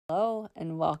Hello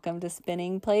and welcome to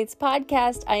Spinning Plates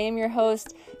Podcast. I am your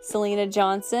host, Selena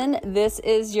Johnson. This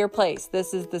is your place.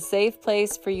 This is the safe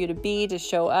place for you to be, to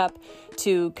show up,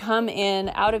 to come in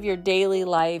out of your daily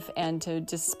life and to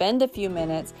just spend a few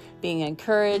minutes being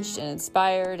encouraged and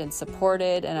inspired and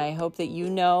supported. And I hope that you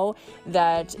know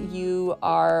that you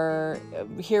are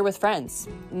here with friends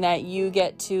and that you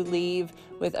get to leave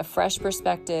with a fresh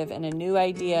perspective and a new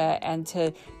idea and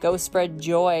to go spread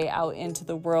joy out into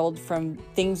the world from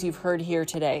things you've heard here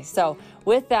today. So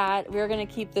with that, we're going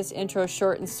to keep this intro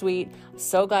short and sweet.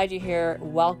 So glad you're here.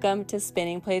 Welcome to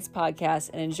Spinning Plates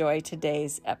Podcast and enjoy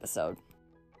today's episode.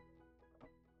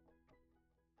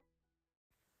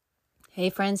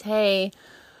 Hey friends, hey.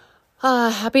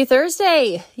 Happy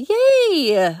Thursday.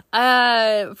 Yay.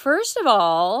 First of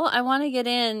all, I want to get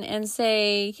in and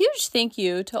say huge thank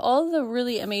you to all the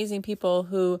really amazing people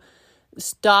who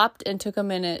stopped and took a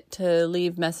minute to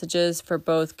leave messages for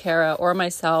both Kara or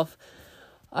myself.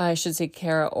 I should say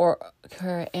Kara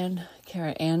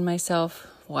and myself.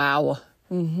 Wow.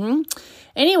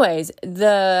 Anyways,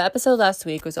 the episode last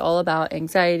week was all about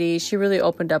anxiety. She really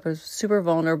opened up, was super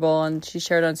vulnerable, and she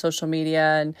shared on social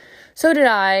media, and so did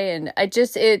I. And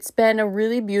it's been a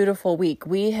really beautiful week.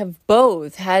 We have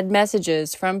both had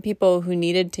messages from people who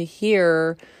needed to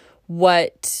hear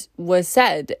what was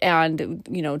said and,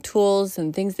 tools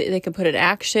and things that they could put in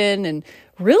action and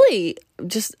really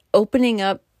just opening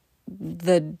up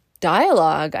the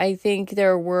dialogue. I think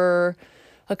there were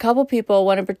a couple people,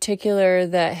 one in particular,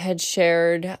 that had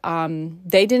shared,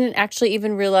 they didn't actually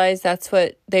even realize that's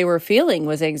what they were feeling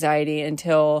was anxiety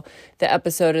until the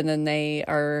episode, and then they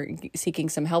are seeking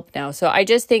some help now. So I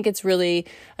just think it's really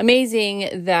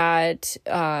amazing that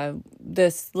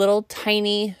this little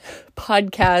tiny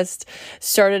podcast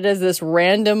started as this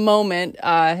random moment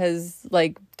has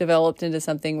developed into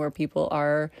something where people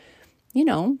are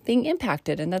being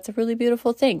impacted. And that's a really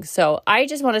beautiful thing. So I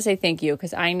just want to say thank you,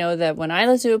 because I know that when I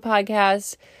listen to a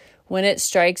podcast, when it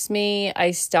strikes me,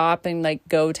 I stop and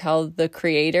go tell the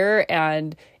creator.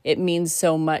 And it means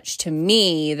so much to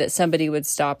me that somebody would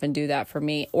stop and do that for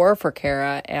me or for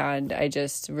Kara. And I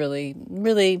just really,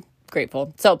 really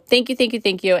grateful. So thank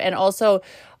you. And also,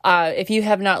 if you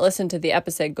have not listened to the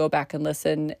episode, go back and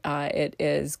listen. It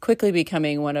is quickly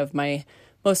becoming one of my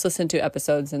most listened to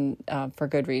episodes, and for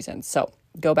good reasons. So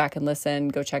go back and listen,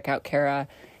 go check out Kara.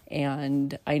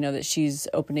 And I know that she's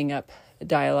opening up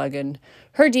dialogue in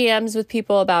her DMs with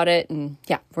people about it. And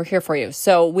yeah, we're here for you.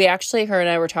 So her and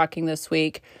I were talking this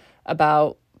week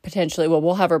about potentially,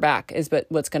 we'll have her back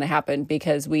what's going to happen,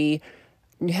 because we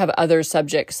have other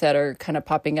subjects that are kind of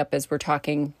popping up as we're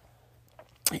talking.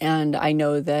 And I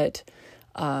know that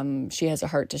she has a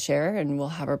heart to share, and we'll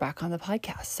have her back on the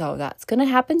podcast. So that's going to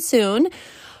happen soon,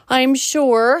 I'm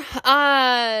sure.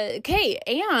 Okay.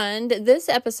 And this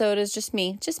episode is just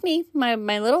me, my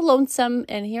little lonesome.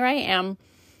 And here I am.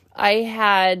 I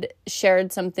had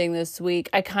shared something this week.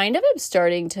 I kind of am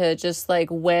starting to just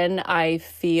when I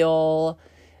feel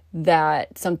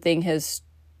that something has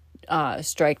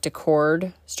struck a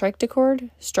chord.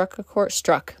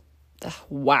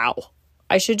 Wow.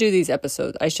 I should do these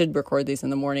episodes. I should record these in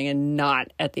the morning and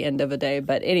not at the end of a day.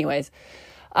 But anyways,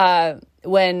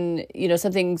 when,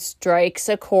 something strikes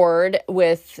a chord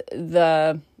with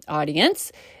the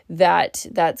audience, that's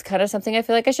kind of something I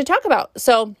feel like I should talk about.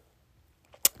 So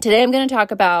today I'm going to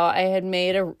talk about, I had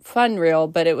made a fun reel,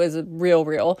 but it was a real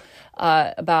reel,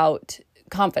 about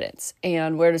confidence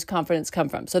and where does confidence come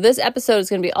from. So this episode is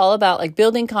going to be all about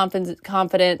building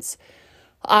confidence.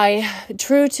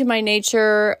 True to my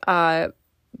nature,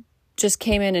 just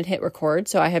came in and hit record,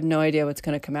 so I have no idea what's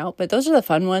going to come out, but those are the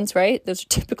fun ones, right? Those are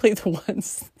typically the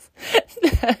ones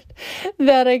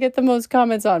that I get the most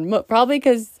comments on, probably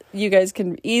because you guys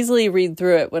can easily read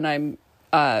through it when I'm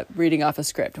reading off a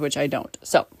script, which I don't.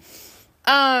 So,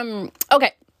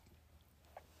 okay.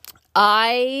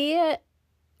 I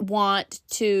want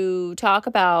to talk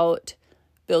about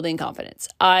building confidence.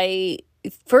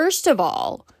 First of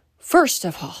all,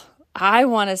 I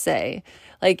want to say,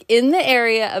 in the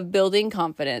area of building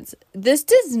confidence, this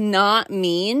does not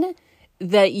mean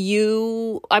that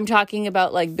I'm talking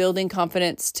about building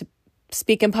confidence to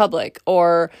speak in public,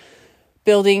 or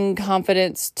building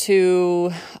confidence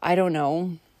to, I don't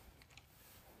know,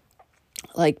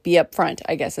 be upfront,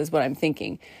 I guess is what I'm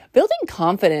thinking. Building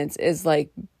confidence is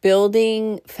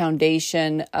building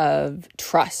foundation of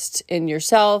trust in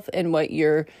yourself and what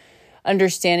you're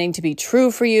understanding to be true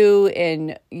for you,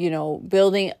 and,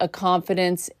 building a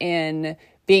confidence in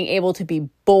being able to be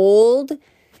bold.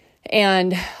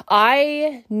 And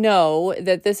I know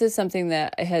that this is something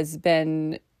that has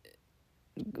been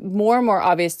more and more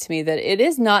obvious to me that it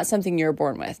is not something you're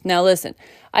born with. Now, listen,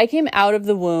 I came out of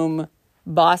the womb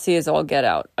bossy as all get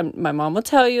out. My mom will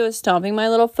tell you, is stomping my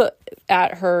little foot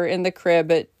at her in the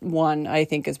crib at 1, I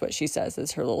think is what she says,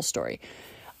 is her little story.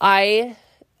 I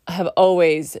have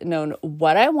always known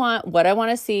what I want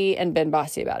to see, and been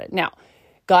bossy about it. Now,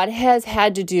 God has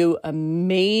had to do a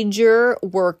major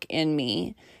work in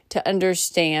me to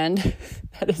understand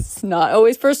that it's not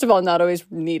always, first of all, not always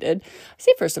needed. I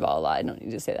say first of all a lot. I don't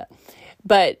need to say that.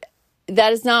 But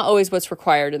that is not always what's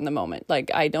required in the moment.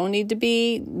 Like, I don't need to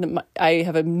be, I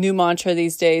have a new mantra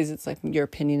these days. It's like, your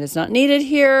opinion is not needed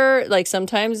here. Like,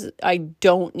 sometimes I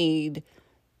don't need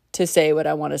to say what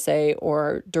I want to say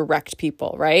or direct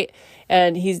people, right?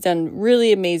 And he's done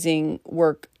really amazing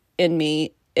work in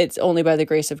me. It's only by the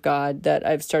grace of God that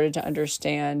I've started to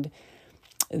understand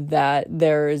that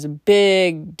there is a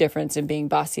big difference in being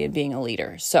bossy and being a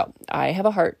leader. So I have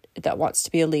a heart that wants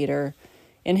to be a leader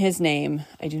in his name.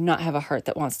 I do not have a heart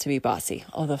that wants to be bossy.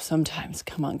 Although sometimes,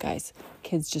 come on guys,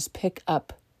 kids just pick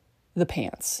up the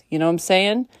pants. You know what I'm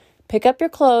saying? Pick up your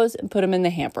clothes and put them in the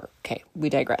hamper. Okay, we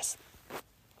digress.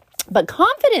 But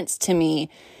confidence to me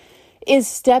is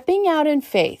stepping out in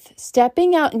faith,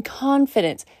 stepping out in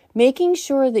confidence, making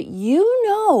sure that you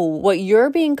know what you're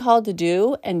being called to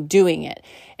do and doing it.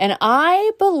 And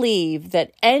I believe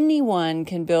that anyone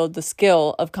can build the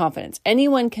skill of confidence.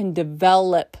 Anyone can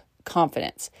develop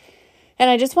confidence. And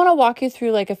I just want to walk you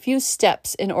through like a few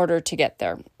steps in order to get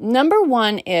there. Number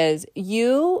 1 is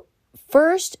you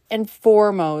first and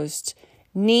foremost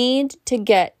need to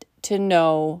get to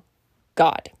know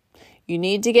God. You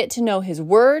need to get to know his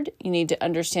word. You need to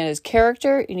understand his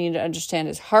character. You need to understand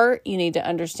his heart. You need to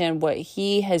understand what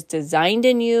he has designed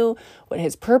in you, what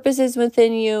his purpose is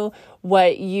within you,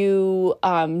 what you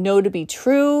know to be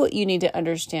true. You need to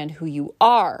understand who you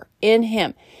are in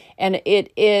him. And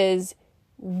it is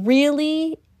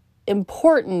really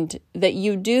important that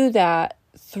you do that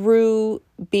through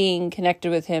being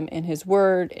connected with him in his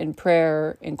word, in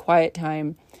prayer, in quiet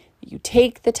time. You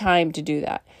take the time to do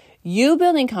that. You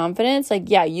building confidence, like,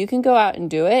 yeah, you can go out and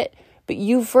do it, but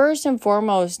you first and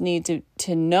foremost need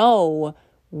to know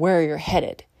where you're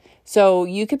headed. So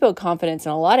you could build confidence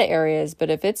in a lot of areas, but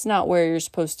if it's not where you're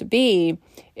supposed to be,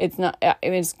 it's not, I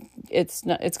mean, it's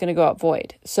going to go out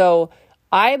void. So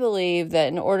I believe that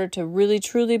in order to really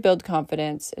truly build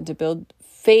confidence and to build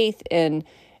faith in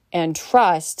and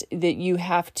trust, that you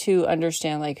have to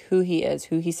understand like who he is,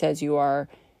 who he says you are,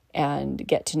 and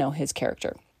get to know his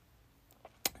character.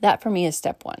 That for me is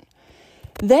step 1.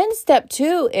 Then step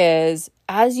 2 is,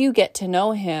 as you get to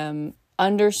know him,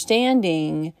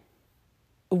 understanding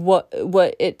what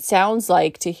it sounds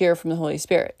like to hear from the Holy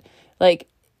Spirit. Like,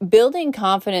 building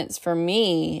confidence for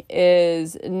me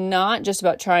is not just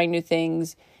about trying new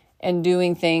things and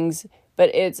doing things,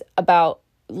 but it's about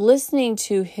listening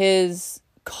to his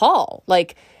call.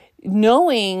 Like,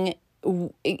 knowing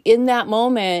in that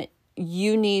moment,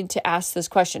 you need to ask this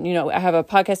question. You know, I have a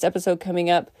podcast episode coming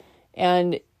up,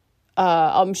 and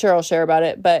I'm sure I'll share about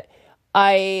it, but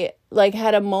I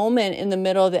had a moment in the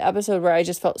middle of the episode where I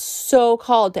just felt so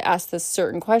called to ask this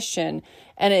certain question.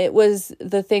 And it was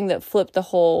the thing that flipped the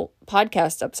whole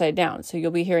podcast upside down. So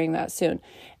you'll be hearing that soon,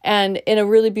 and in a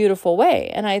really beautiful way.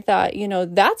 And I thought,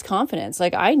 that's confidence.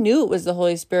 Like, I knew it was the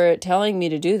Holy Spirit telling me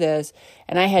to do this.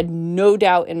 And I had no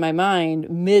doubt in my mind,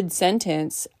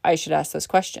 mid-sentence, I should ask this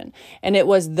question. And it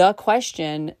was the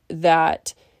question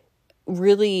that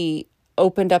really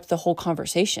opened up the whole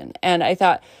conversation. And I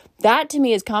thought, that to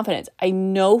me is confidence. I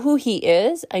know who he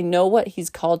is. I know what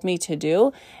he's called me to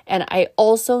do. And I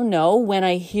also know when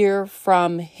I hear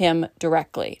from him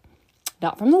directly,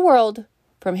 not from the world,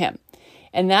 from him.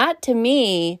 And that to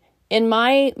me, in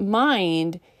my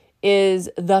mind, is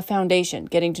the foundation.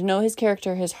 Getting to know his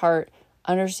character, his heart,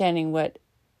 understanding what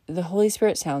the Holy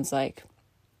Spirit sounds like.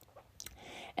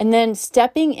 And then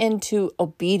stepping into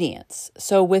obedience.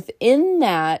 So within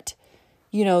that,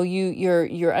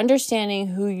 you're understanding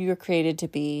who you're created to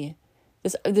be.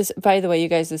 This, by the way, you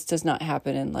guys, this does not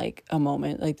happen in like a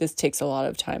moment. Like, this takes a lot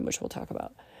of time, which we'll talk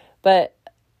about. But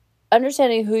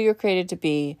understanding who you're created to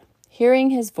be, hearing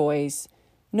his voice,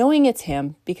 knowing it's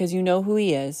him because you know who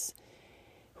he is,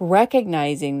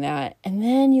 recognizing that. And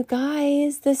then, you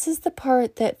guys, this is the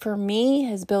part that for me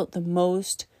has built the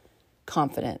most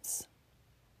confidence.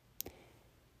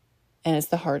 And it's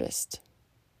the hardest,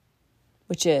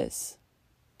 which is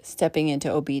stepping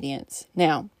into obedience.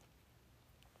 Now,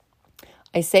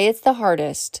 I say it's the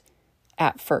hardest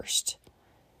at first,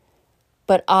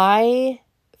 but I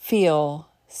feel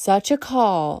such a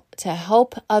call to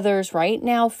help others right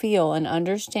now feel and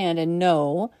understand and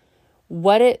know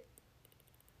what it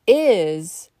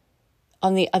is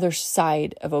on the other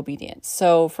side of obedience.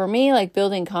 So for me, like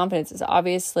building confidence is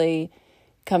obviously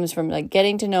comes from like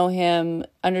getting to know him,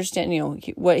 understanding,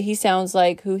 what he sounds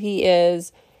like, who he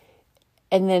is,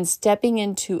 and then stepping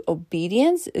into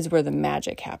obedience is where the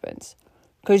magic happens.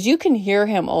 Because you can hear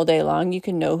him all day long. You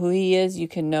can know who he is. You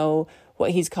can know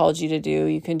what he's called you to do.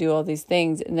 You can do all these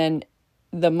things. And then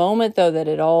the moment, though, that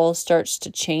it all starts to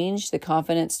change, the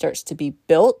confidence starts to be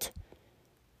built,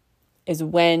 is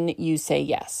when you say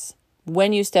yes,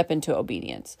 when you step into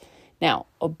obedience. Now,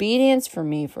 obedience for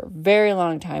me for a very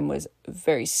long time was a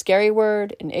very scary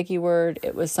word, an icky word.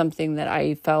 It was something that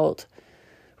I felt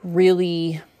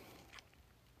really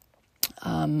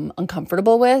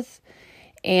uncomfortable with.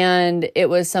 And it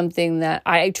was something that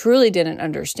I truly didn't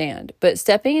understand. But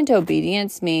stepping into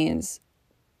obedience means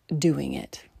doing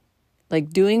it.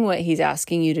 Like doing what he's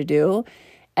asking you to do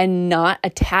and not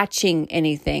attaching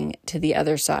anything to the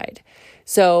other side.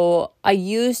 So I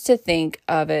used to think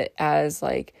of it as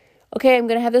like, okay, I'm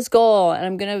going to have this goal and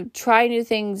I'm going to try new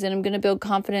things and I'm going to build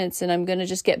confidence and I'm going to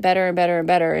just get better and better and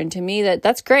better. And to me,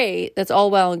 that's great. That's all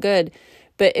well and good.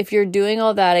 But if you're doing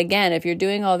all that, again, if you're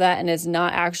doing all that and it's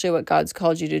not actually what God's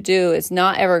called you to do, it's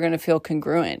not ever going to feel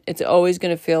congruent. It's always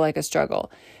going to feel like a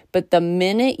struggle. But the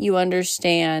minute you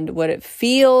understand what it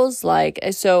feels like,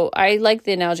 so I like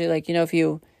the analogy, like, if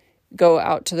you go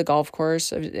out to the golf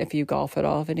course, if you golf at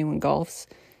all, if anyone golfs,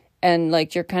 and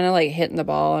like you're kind of like hitting the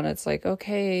ball and it's like,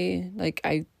 okay, like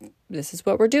this is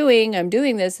what we're doing. I'm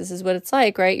doing this. This is what it's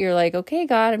like, right? You're like, okay,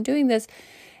 God, I'm doing this.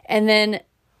 And then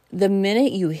the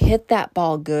minute you hit that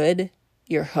ball good,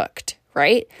 you're hooked,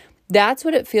 right? That's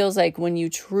what it feels like when you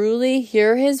truly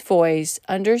hear his voice,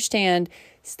 understand,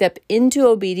 step into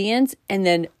obedience, and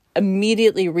then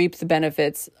immediately reap the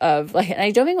benefits of like, and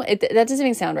I don't even, that doesn't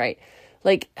even sound right.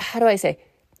 Like, how do I say?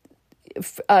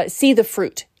 See the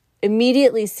fruit.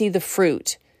 Immediately see the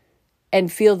fruit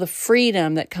and feel the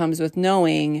freedom that comes with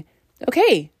knowing,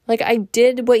 okay, like I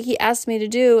did what he asked me to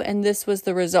do and this was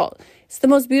the result. It's the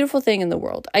most beautiful thing in the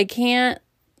world. I can't,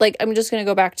 like, I'm just going to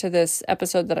go back to this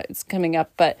episode that is coming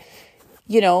up, but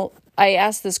I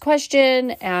asked this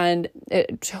question and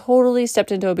it totally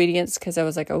stepped into obedience because I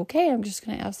was like, okay, I'm just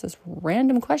going to ask this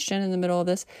random question in the middle of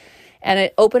this. And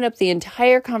it opened up the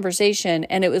entire conversation.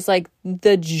 And it was like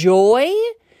the joy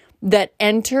that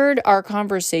entered our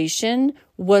conversation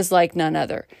was like none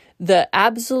other. The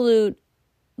absolute,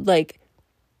 like,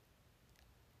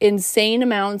 insane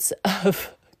amounts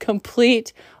of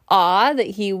complete awe that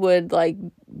he would like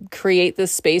create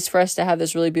this space for us to have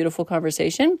this really beautiful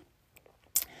conversation,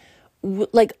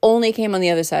 like only came on the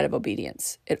other side of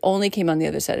obedience. It only came on the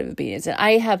other side of obedience. And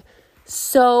I have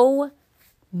so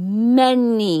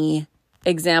many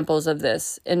examples of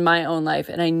this in my own life.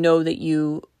 And I know that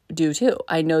you do too.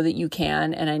 I know that you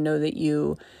can, and I know that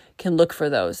you can look for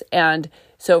those. And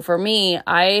so for me,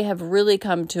 I have really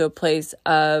come to a place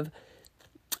of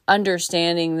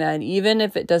understanding that even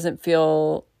if it doesn't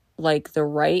feel like the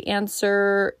right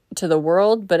answer to the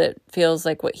world, but it feels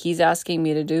like what he's asking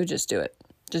me to do, just do it.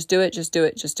 Just do it, just do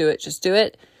it, just do it, just do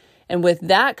it. And with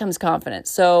that comes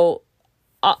confidence. So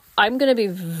I'm going to be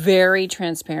very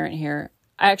transparent here.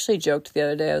 I actually joked the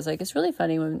other day. I was like, it's really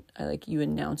funny when you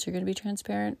announce you're going to be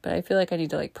transparent, but I feel like I need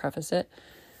to like preface it.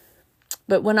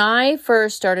 But when I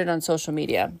first started on social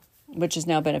media, which has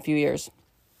now been a few years,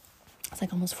 it's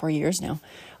like almost 4 years now.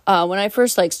 When I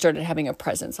first like started having a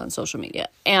presence on social media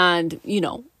and,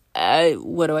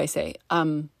 what do I say?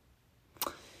 I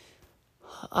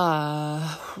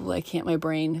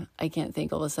can't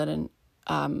think all of a sudden,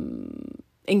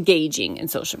 engaging in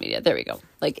social media. There we go.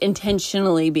 Like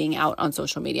intentionally being out on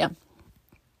social media.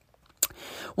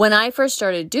 When I first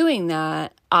started doing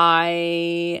that,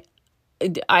 I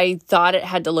thought it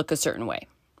had to look a certain way.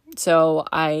 So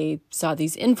I saw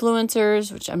these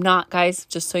influencers, which I'm not, guys,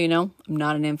 just so you know, I'm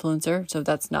not an influencer. So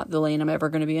that's not the lane I'm ever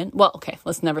going to be in. Well, okay,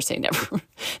 let's never say never.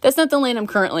 That's not the lane I'm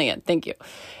currently in. Thank you.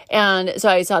 And so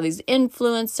I saw these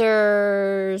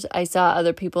influencers. I saw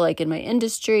other people like in my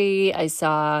industry. I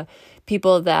saw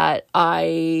people that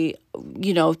I,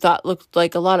 thought looked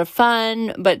like a lot of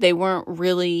fun, but they weren't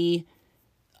really,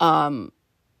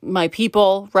 my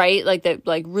people, right? Like that,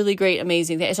 like really great,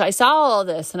 amazing thing. So I saw all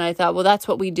this and I thought, well, that's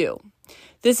what we do.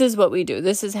 This is what we do.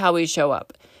 This is how we show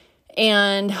up.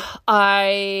 And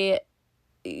I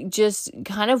just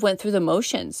kind of went through the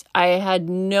motions. I had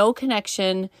no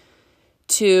connection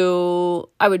to,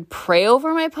 I would pray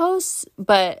over my posts,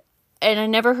 and I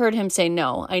never heard him say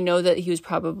no. I know that he was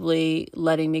probably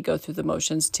letting me go through the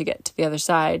motions to get to the other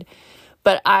side,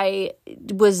 but I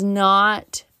was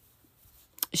not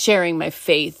sharing my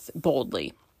faith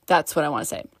boldly. That's what I want to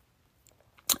say.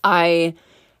 I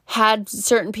had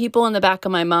certain people in the back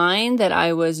of my mind that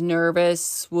I was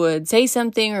nervous would say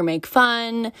something or make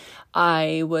fun.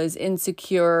 I was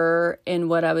insecure in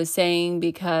what I was saying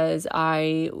because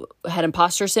I had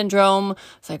imposter syndrome.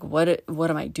 It's like, what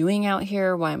am I doing out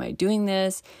here? Why am I doing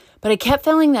this? But I kept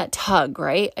feeling that tug,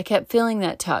 right? I kept feeling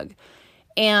that tug.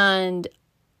 And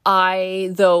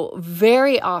I, though,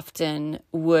 very often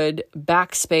would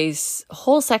backspace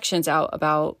whole sections out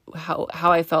about how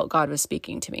I felt God was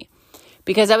speaking to me.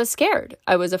 Because I was scared.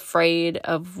 I was afraid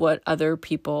of what other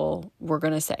people were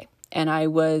going to say. And I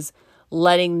was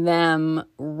letting them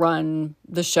run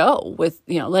the show with,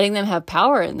 letting them have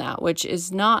power in that, which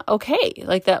is not okay.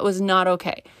 Like, that was not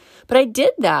okay. But I did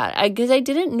that because I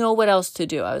didn't know what else to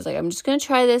do. I was like, I'm just going to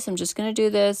try this. I'm just going to do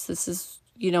this. This is,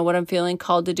 what I'm feeling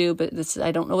called to do. But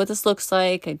I don't know what this looks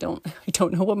like. I don't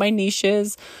know what my niche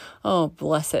is. Oh,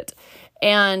 bless it.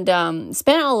 And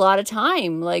spent a lot of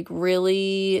time like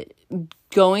really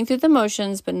going through the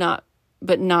motions, but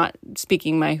not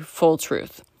speaking my full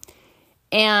truth.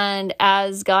 And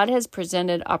as God has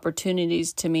presented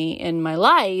opportunities to me in my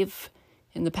life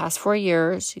in the past 4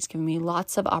 years, He's given me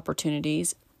lots of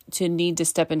opportunities to need to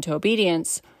step into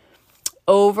obedience.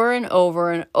 Over and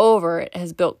over and over, it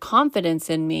has built confidence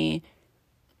in me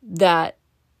that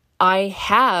I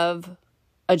have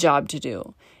a job to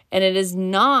do. And it is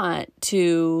not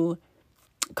to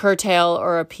curtail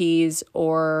or appease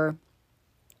or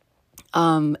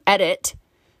edit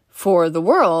for the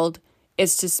world.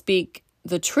 It's to speak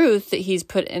the truth that He's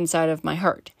put inside of my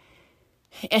heart,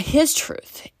 His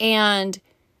truth. And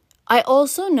I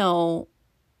also know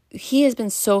He has been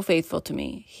so faithful to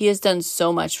me. He has done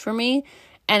so much for me.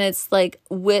 And it's like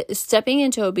stepping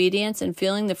into obedience and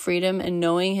feeling the freedom and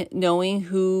knowing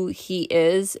who He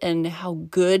is and how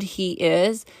good He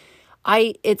is.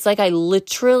 It's like I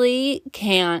literally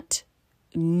can't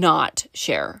not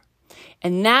share.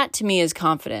 And that to me is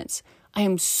confidence. I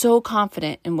am so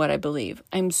confident in what I believe.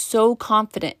 I'm so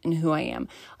confident in who I am.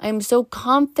 I am so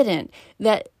confident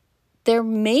that there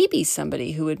may be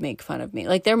somebody who would make fun of me.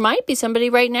 Like there might be somebody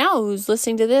right now who's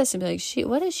listening to this and be like,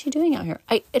 what is she doing out here?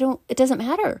 It doesn't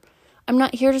matter. I'm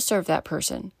not here to serve that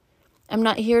person. I'm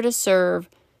not here to serve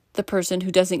the person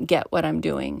who doesn't get what I'm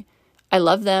doing. I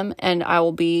love them and I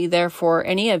will be there for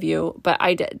any of you, but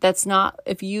that's not,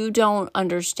 if you don't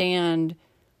understand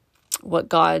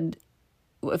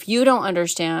if you don't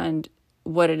understand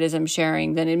what it is I'm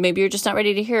sharing, then maybe you're just not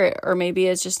ready to hear it, or maybe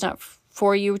it's just not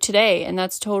for you today, and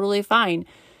that's totally fine.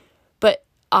 But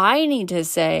I need to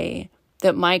say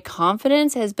that my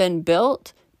confidence has been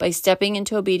built by stepping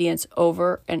into obedience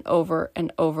over and over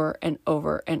and over and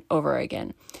over and over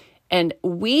again. And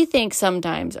we think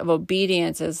sometimes of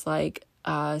obedience as like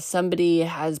somebody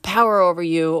has power over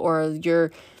you, or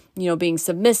you're, being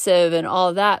submissive and all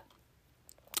of that.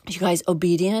 You guys,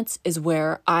 obedience is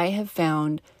where I have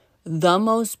found the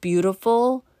most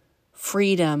beautiful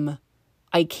freedom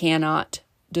I cannot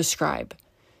describe.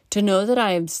 To know that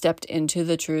I have stepped into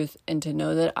the truth and to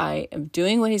know that I am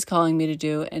doing what He's calling me to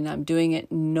do, and I'm doing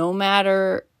it no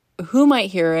matter who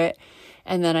might hear it,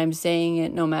 and that I'm saying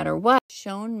it no matter what,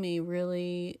 shown me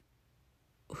really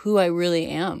who I really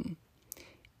am.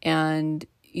 And,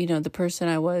 the person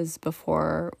I was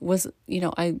before was,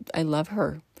 I love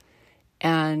her.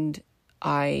 And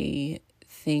I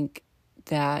think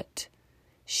that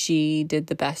she did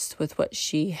the best with what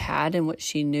she had and what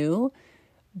she knew.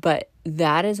 But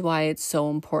that is why it's so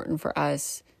important for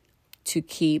us to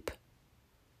keep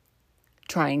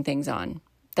trying things on.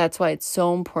 That's why it's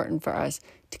so important for us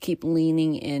to keep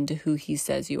leaning into who He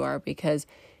says you are, because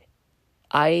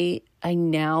I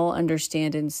now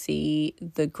understand and see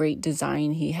the great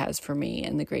design He has for me,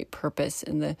 and the great purpose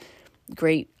and the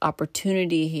great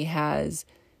opportunity He has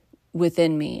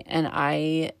within me. And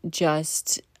I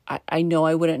know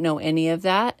I wouldn't know any of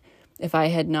that if I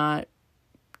had not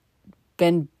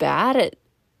been bad at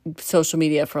social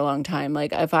media for a long time.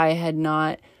 Like if I had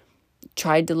not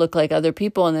tried to look like other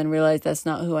people and then realized that's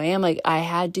not who I am. Like I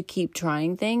had to keep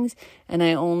trying things, and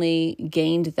I only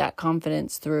gained that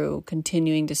confidence through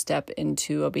continuing to step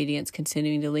into obedience,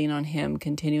 continuing to lean on Him,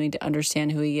 continuing to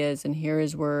understand who He is and hear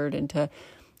His word, and to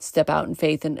step out in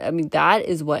faith. And that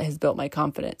is what has built my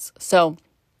confidence. So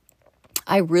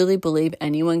I really believe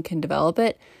anyone can develop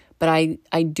it, but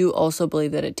I do also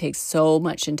believe that it takes so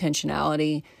much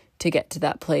intentionality to get to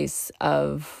that place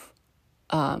of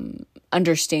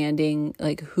understanding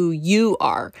like who you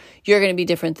are. You're going to be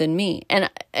different than me. And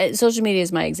social media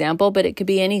is my example, but it could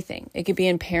be anything. It could be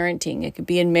in parenting. It could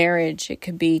be in marriage. It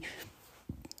could be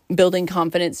building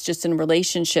confidence just in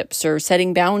relationships, or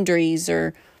setting boundaries,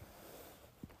 or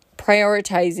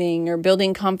prioritizing, or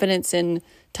building confidence in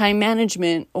time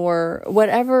management or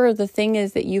whatever the thing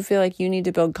is that you feel like you need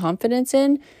to build confidence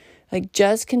in, like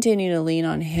just continue to lean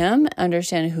on him,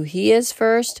 understand who he is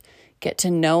first, get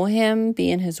to know him,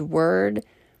 be in his word,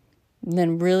 and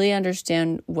then really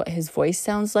understand what his voice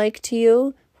sounds like to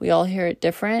you. We all hear it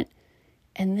different.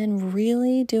 And then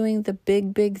really doing the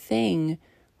big thing,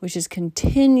 which is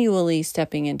continually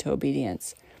stepping into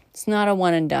obedience. It's not a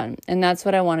one and done. And that's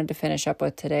what I wanted to finish up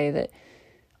with today, that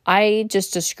I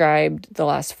just described the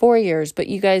last 4 years, but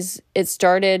you guys, it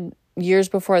started years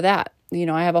before that. You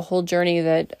know, I have a whole journey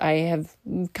that I have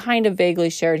kind of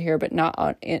vaguely shared here, but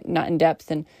not in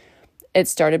depth. And it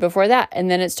started before that.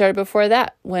 And then it started before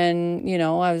that when, you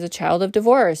know, I was a child of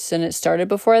divorce, and it started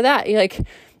before that.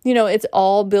 It's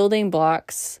all building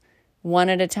blocks one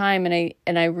at a time.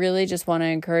 And I really just want to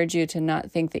encourage you to not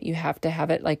think that you have to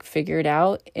have it like figured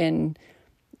out in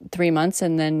 3 months.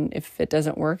 And then if it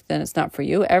doesn't work, then it's not for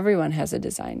you. Everyone has a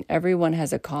design. Everyone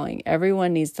has a calling.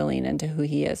 Everyone needs to lean into who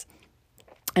he is.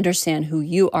 Understand who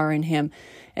you are in him.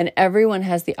 And everyone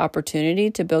has the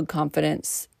opportunity to build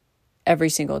confidence every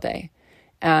single day.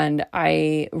 And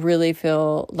I really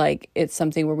feel like it's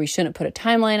something where we shouldn't put a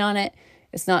timeline on it.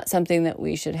 It's not something that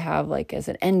we should have like as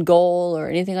an end goal or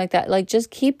anything like that. Like just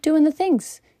keep doing the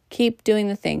things. Keep doing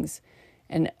the things.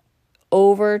 And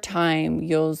over time,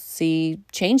 you'll see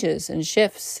changes and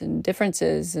shifts and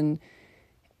differences. And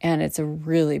it's a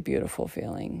really beautiful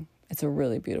feeling. It's a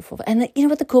really beautiful. And you know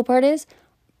what the cool part is?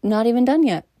 Not even done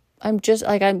yet. I'm just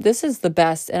like, this is the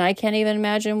best. And I can't even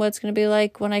imagine what it's going to be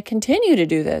like when I continue to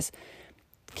do this.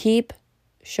 Keep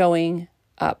showing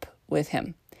up with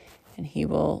him, and he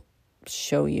will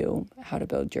show you how to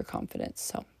build your confidence.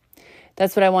 So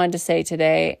that's what I wanted to say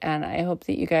today. And I hope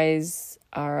that you guys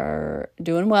are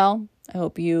doing well. I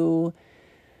hope you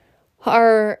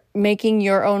are making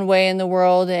your own way in the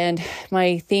world. And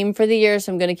my theme for the year,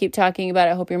 so I'm going to keep talking about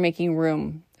it. I hope you're making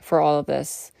room for all of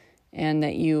this, and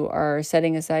that you are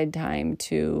setting aside time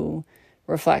to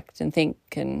reflect and think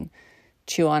and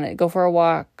chew on it. Go for a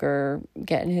walk or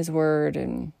get in his word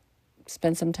and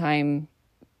spend some time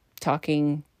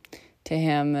talking to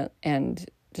him, and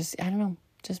just, I don't know,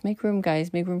 just make room,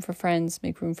 guys. Make room for friends,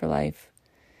 make room for life.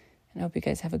 And I hope you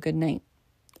guys have a good night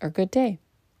or good day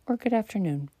or good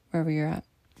afternoon, wherever you're at.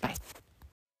 Bye.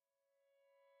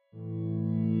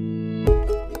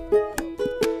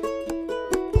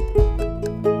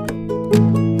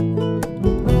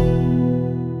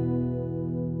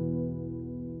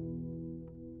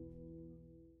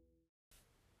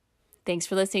 Thanks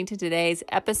for listening to today's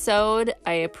episode.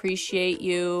 I appreciate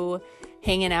you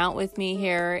hanging out with me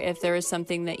here. If there is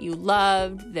something that you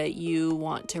loved, that you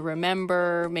want to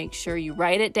remember, make sure you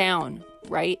write it down.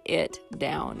 Write it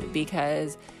down,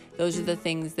 because those are the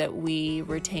things that we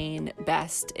retain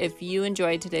best. If you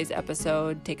enjoyed today's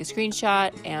episode, take a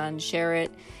screenshot and share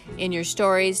it in your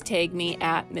stories. Tag me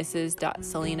at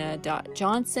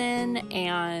mrs.selena.johnson,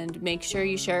 and make sure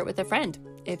you share it with a friend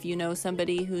if you know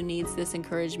somebody who needs this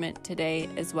encouragement today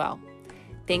as well.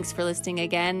 Thanks for listening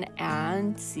again,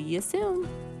 and see you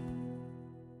soon.